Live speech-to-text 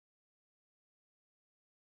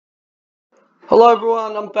Hello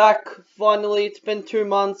everyone, I'm back finally. It's been 2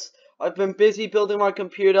 months. I've been busy building my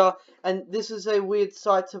computer, and this is a weird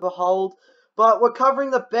sight to behold. But we're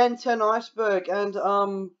covering the Ben 10 Iceberg, and I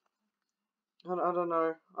don't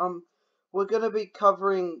know. We're gonna be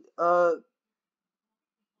covering Ben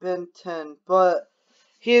 10, but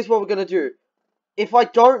here's what we're gonna do. If I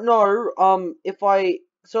don't know,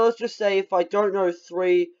 so let's just say if I don't know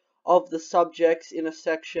three of the subjects in a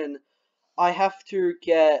section, I have to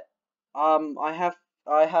get um I have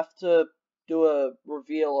I have to do a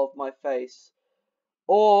reveal of my face,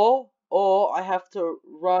 or I have to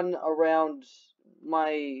run around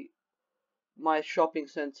my my shopping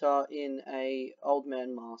center in a old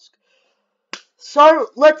man mask. So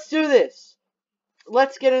let's do this.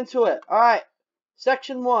 Let's get into it. All right.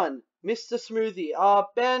 Section 1, Mr. Smoothie.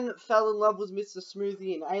 Ben fell in love with Mr.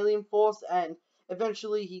 Smoothie in Alien Force, and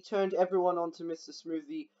eventually he turned everyone onto Mr.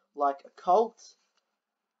 Smoothie like a cult.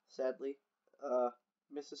 Sadly,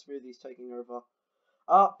 Mr. Smoothie's taking over.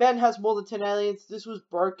 Ben has more than 10 aliens. This rule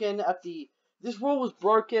was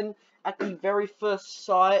broken at the very first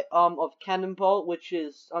sight of Cannonball, which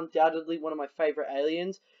is undoubtedly one of my favorite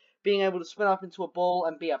aliens, being able to spin up into a ball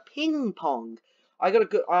and be a ping pong. I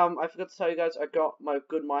forgot to tell you guys, I got my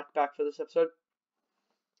good mic back for this episode.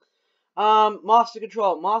 Master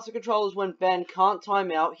Control. Master Control is when Ben can't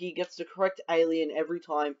time out. He gets the correct alien every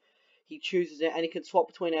time he chooses it, and he can swap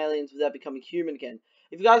between aliens without becoming human again.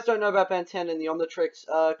 If you guys don't know about Ben 10 and the Omnitrix,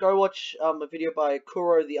 go watch a video by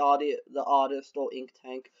Kuro the artist, or Ink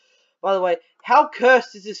Tank. By the way, how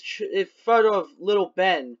cursed is this photo of little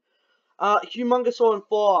Ben? Humongousaur and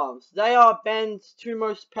Forearms. They are Ben's two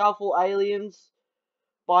most powerful aliens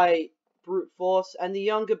by brute force, and the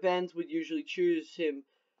younger Bens would usually choose him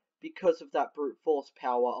because of that brute force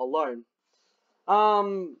power alone.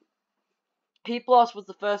 Heat Blast was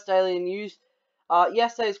the first alien used.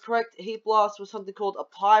 Yes, that is correct. Heat Blast was something called a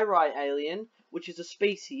pyrite alien, which is a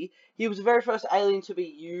species. He was the very first alien to be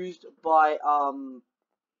used by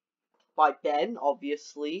Ben,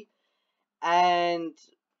 obviously, and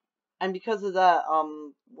because of that,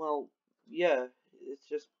 well, yeah, it's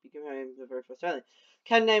just became the very first alien.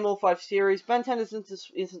 Can name all 5 series. Ben 10 isn't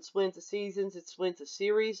split into seasons, it's split into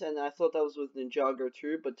series, and I thought that was with Ninjago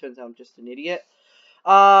too, but turns out I'm just an idiot.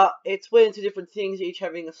 It's split into different things, each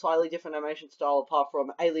having a slightly different animation style apart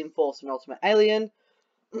from Alien Force and Ultimate Alien.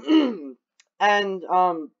 And,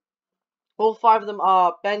 all 5 of them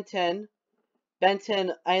are Ben 10,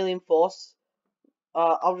 Alien Force.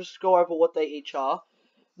 I'll just go over what they each are.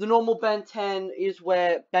 The normal Ben 10 is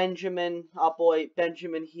where Benjamin, our boy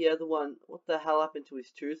Benjamin here, the one, what the hell happened to his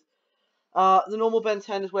tooth? The normal Ben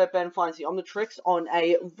 10 is where Ben finds the Omnitrix on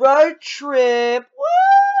a road trip,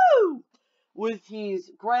 woo! With his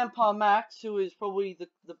grandpa Max, who is probably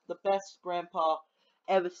the best grandpa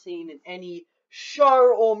ever seen in any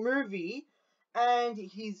show or movie, and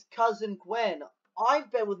his cousin Gwen.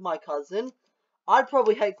 I've been with my cousin. I'd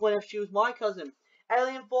probably hate Gwen if she was my cousin.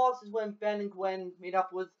 Alien Force is when Ben and Gwen meet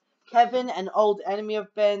up with Kevin, an old enemy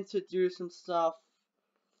of Ben, to do some stuff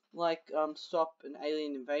like stop an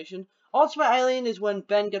alien invasion. Ultimate Alien is when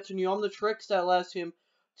Ben gets a new Omnitrix that allows him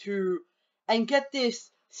to, and get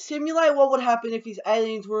this, simulate what would happen if his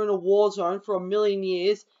aliens were in a war zone for 1,000,000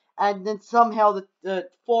 years, and then somehow the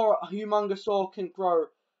 4 Humongousaur can grow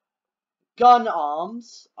gun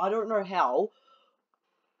arms. I don't know how.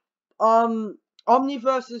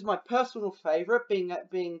 Omniverse is my personal favorite,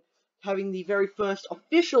 having the very first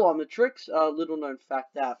official Omnitrix. Little known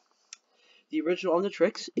fact that the original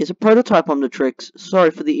Omnitrix is a prototype Omnitrix. Sorry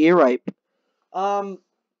for the ear rape.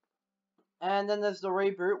 And then there's the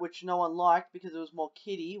reboot, which no one liked because it was more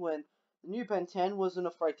kiddie when the new Ben 10 wasn't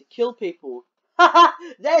afraid to kill people.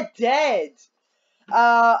 They're dead!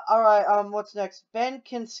 Alright, what's next? Ben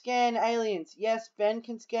can scan aliens. Yes, Ben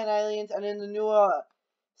can scan aliens, and in the newer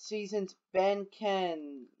seasons, Ben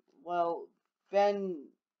can, well, Ben's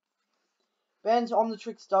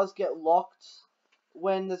Omnitrix does get locked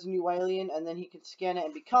when there's a new alien, and then he can scan it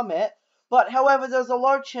and become it. But, however, there's a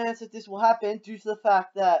low chance that this will happen due to the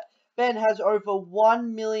fact that Ben has over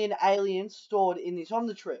 1,000,000 aliens stored in his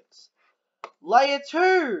Omnitrix. Layer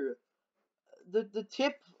 2! The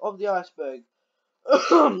tip of the iceberg.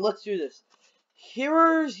 Let's do this.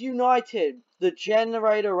 Heroes United, the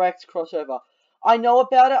Generator Rex crossover. I know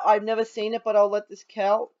about it, I've never seen it, but I'll let this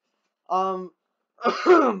count. There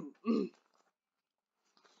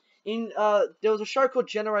was a show called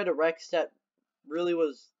Generator Rex that really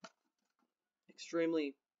was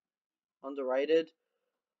extremely underrated.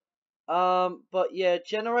 But yeah,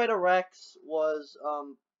 Generator Rex was,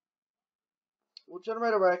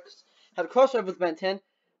 Generator Rex had a crossover with Ben 10.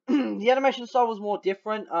 The animation style was more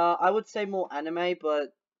different. I would say more anime,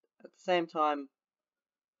 but at the same time,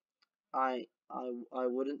 I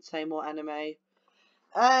wouldn't say more anime.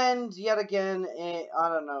 And yet again, I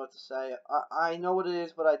don't know what to say. I know what it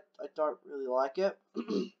is, but I don't really like it.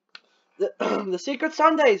 The Secret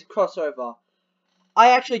Sundays crossover.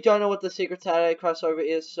 I actually don't know what the Secret Saturday crossover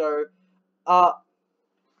is, so uh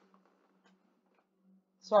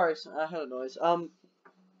sorry, I heard a noise.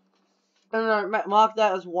 No, mark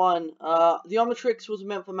that as one. The Omnitrix was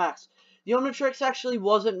meant for Max. The Omnitrix actually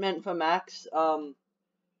wasn't meant for Max. Kind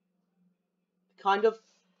of.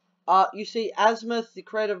 You see, Azimuth, the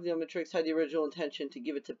creator of the Omnitrix, had the original intention to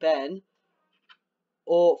give it to Ben,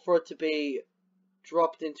 or for it to be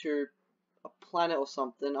dropped into a planet or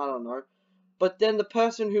something. I don't know. But then the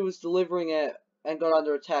person who was delivering it and got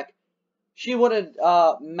under attack, she wanted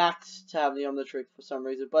Max to have the Omnitrix for some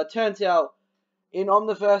reason. But it turns out, in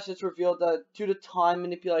Omniverse, it's revealed that due to time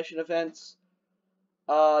manipulation events,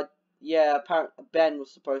 yeah, apparently Ben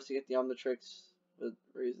was supposed to get the Omnitrix for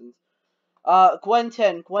reasons. Gwen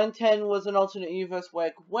 10. Gwen 10 was an alternate universe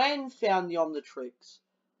where Gwen found the Omnitrix.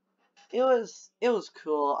 It was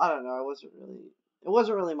cool. I don't know. It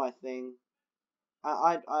wasn't really my thing.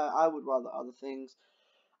 I would rather other things,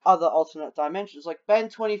 other alternate dimensions, like Ben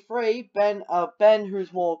 23. Ben,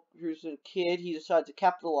 who's a kid. He decided to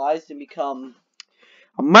capitalize and become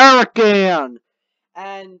American,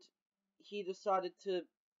 and he decided to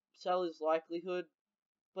sell his livelihood.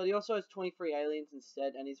 But he also has 23 aliens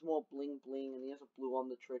instead, and he's more bling bling, and he has a blue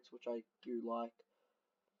Omnitrix, which I do like.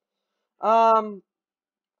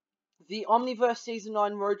 The Omniverse Season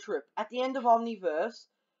 9 road trip. At the end of Omniverse,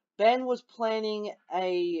 Ben was planning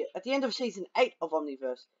at the end of Season 8 of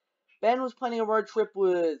Omniverse, Ben was planning a road trip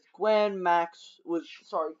with Gwen,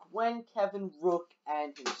 Gwen, Kevin, Rook,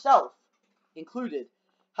 and himself included.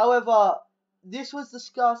 However, this was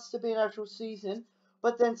discussed to be an actual season,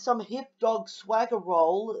 but then some hip dog swagger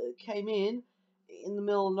roll came in the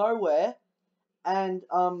middle of nowhere, and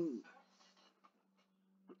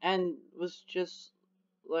was just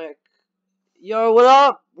like, "Yo,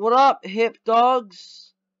 what up, hip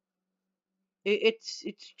dogs? It's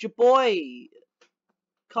your boy,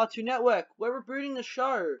 Cartoon Network. We're rebooting the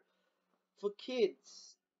show for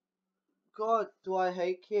kids. God, do I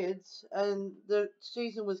hate kids." And the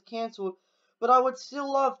season was cancelled. But I would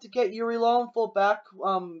still love to get Yuri Lowenthal back,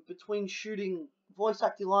 between shooting voice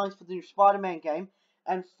acting lines for the new Spider-Man game,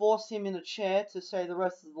 and force him in a chair to say the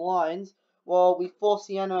rest of the lines, while we force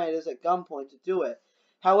the animators at gunpoint to do it.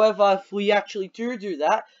 However, if we actually do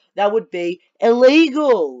that, that would be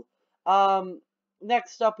illegal.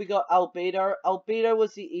 Next up we got Albedo. Albedo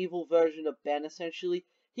was the evil version of Ben, essentially.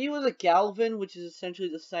 He was a Galvan, which is essentially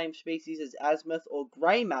the same species as Azimuth or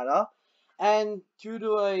Grey Matter, and due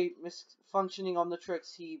to a misfunctioning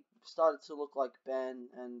Omnitrix, he started to look like Ben,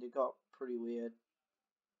 and it got pretty weird.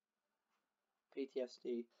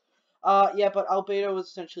 PTSD. Yeah, but Albedo was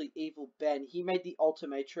essentially evil Ben. He made the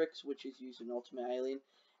Ultimatrix, which is used in Ultimate Alien,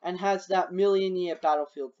 and has that million-year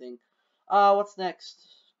battlefield thing. What's next?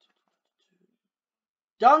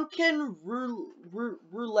 Duncan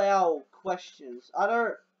Roulau questions. I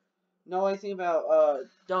don't know anything about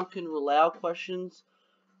Duncan Roulau questions,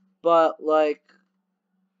 but like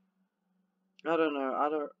I don't know.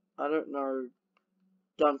 I don't know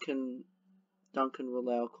Duncan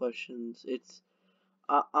Roulau questions. It's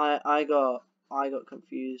I got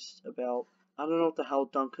confused about. I don't know what the hell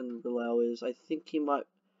Duncan Roulau is. I think he might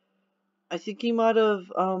have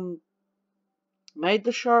made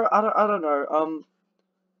the show. I don't know.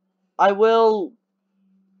 I will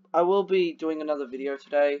be doing another video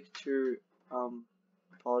today to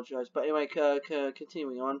apologize. But anyway,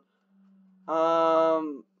 continuing on.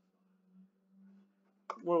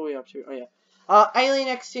 What are we up to? Oh yeah. Alien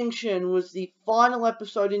Extinction was the final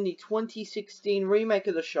episode in the 2016 remake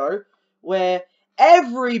of the show, where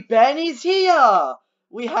every Ben is here.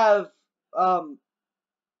 We have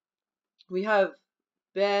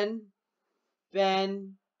Ben,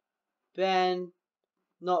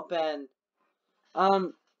 not Ben.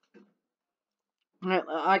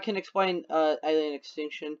 I can explain Alien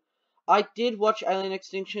Extinction. I did watch Alien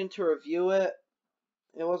Extinction to review it.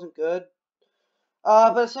 It wasn't good.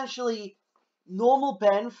 But essentially, normal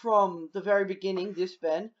Ben from the very beginning, this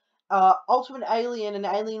Ben, Ultimate Alien and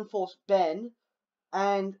Alien Force Ben,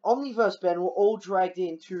 and Omniverse Ben were all dragged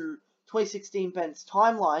into 2016 Ben's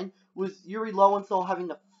timeline, with Yuri Lowenthal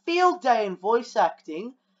having a field day in voice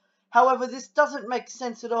acting. However, this doesn't make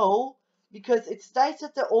sense at all, because it states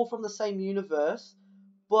that they're all from the same universe,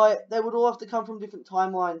 but they would all have to come from different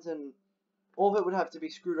timelines, and All of it would have to be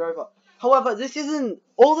screwed over. However, this isn't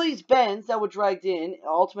all these bands that were dragged in,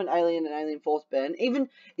 Ultimate Alien and Alien Force band, even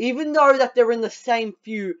though that they're in the same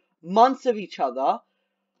few months of each other,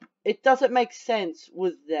 it doesn't make sense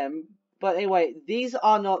with them. But anyway, these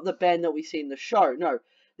are not the band that we see in the show. No,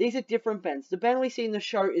 these are different bands. The band we see in the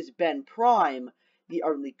show is Ben Prime, the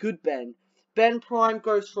only good band. Ben Prime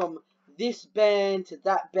goes from this band to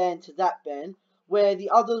that band to that band, where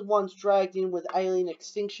the other ones dragged in with Alien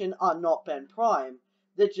Extinction are not Ben Prime.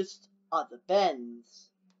 They're just other bands.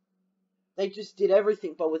 They just did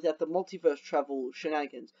everything, but without the multiverse travel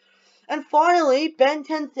shenanigans. And finally, Ben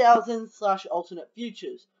 10,000 / Alternate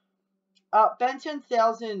Futures. Ben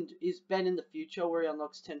 10,000 is Ben in the future, where he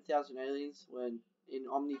unlocks 10,000 aliens, when in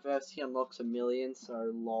Omniverse he unlocks 1,000,000,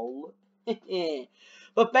 so lol.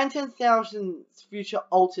 But Ben 10,000's future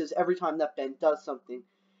alters every time that Ben does something.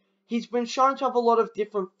 He's been shown to have a lot of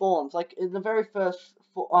different forms, like in the very first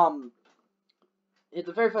time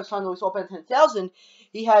that we saw Ben 10,000,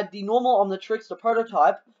 he had the normal Omnitrix, the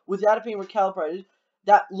prototype, without it being recalibrated,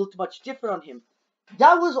 that looked much different on him.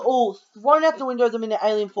 That was all thrown out the window the minute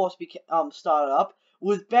Alien Force started up,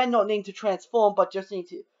 with Ben not needing to transform, but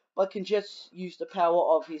can just use the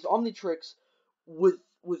power of his Omnitrix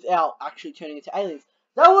without actually turning into aliens.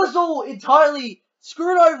 That was all entirely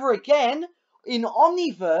screwed over again in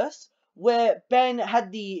Omniverse, where Ben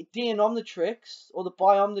had the DN Omnitrix, or the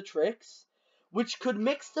Bi-Omnitrix, which could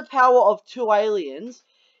mix the power of two aliens.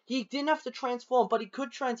 He didn't have to transform, but he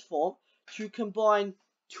could transform to combine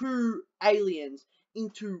two aliens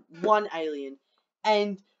into one alien.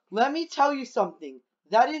 And let me tell you something.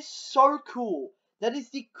 That is so cool. That is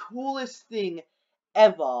the coolest thing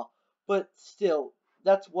ever. But still,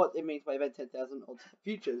 that's what it means by Event 10,000 Alternate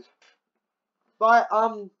Futures. But,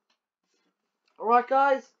 alright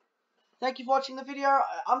guys. Thank you for watching the video.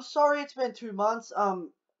 I'm sorry it's been 2 months.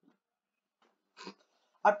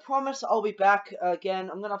 I promise I'll be back again.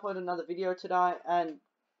 I'm going to upload another video tonight, and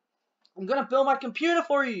I'm going to build my computer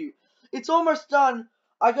for you. It's almost done.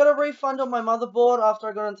 I got a refund on my motherboard after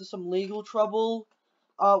I got into some legal trouble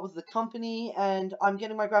with the company, and I'm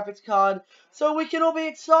getting my graphics card so we can all be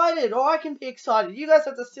excited, or I can be excited. You guys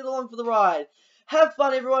have to sit along for the ride. Have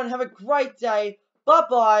fun, everyone. Have a great day.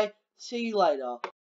 Bye-bye. See you later.